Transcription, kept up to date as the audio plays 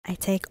I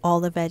take all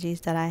the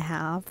veggies that I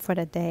have for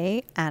the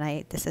day,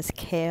 and this is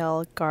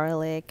kale,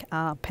 garlic,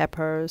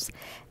 peppers,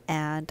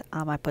 and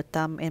I put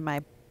them in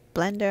my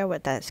blender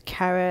with that's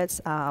carrots,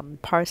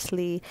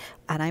 parsley,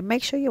 and I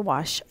make sure you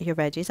wash your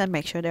veggies and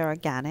make sure they're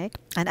organic.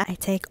 And I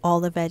take all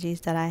the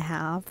veggies that I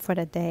have for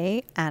the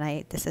day,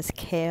 and this is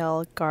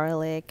kale,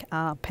 garlic,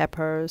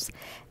 peppers,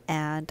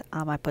 and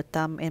I put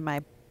them in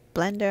my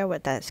blender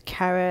with that's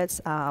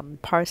carrots,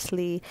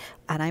 parsley,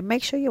 and I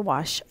make sure you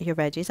wash your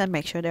veggies and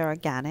make sure they're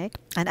organic,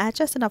 and add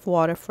just enough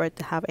water for it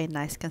to have a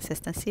nice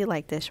consistency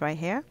like this right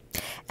here.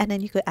 And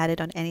then you could add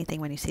it on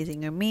anything when you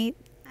season your meat.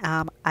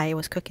 I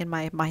was cooking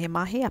my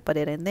mahi-mahi. I put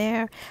it in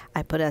there.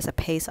 I put it as a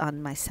paste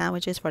on my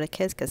sandwiches for the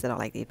kids because they don't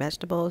like the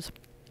vegetables.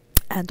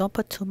 And don't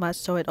put too much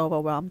so it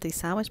overwhelms the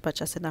sandwich, but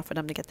just enough for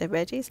them to get their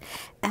veggies.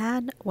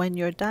 And when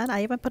you're done,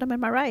 I even put them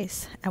in my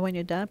rice. And when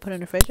you're done, put it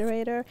in the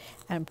refrigerator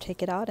and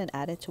take it out and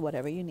add it to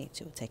whatever you need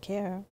to. Take care.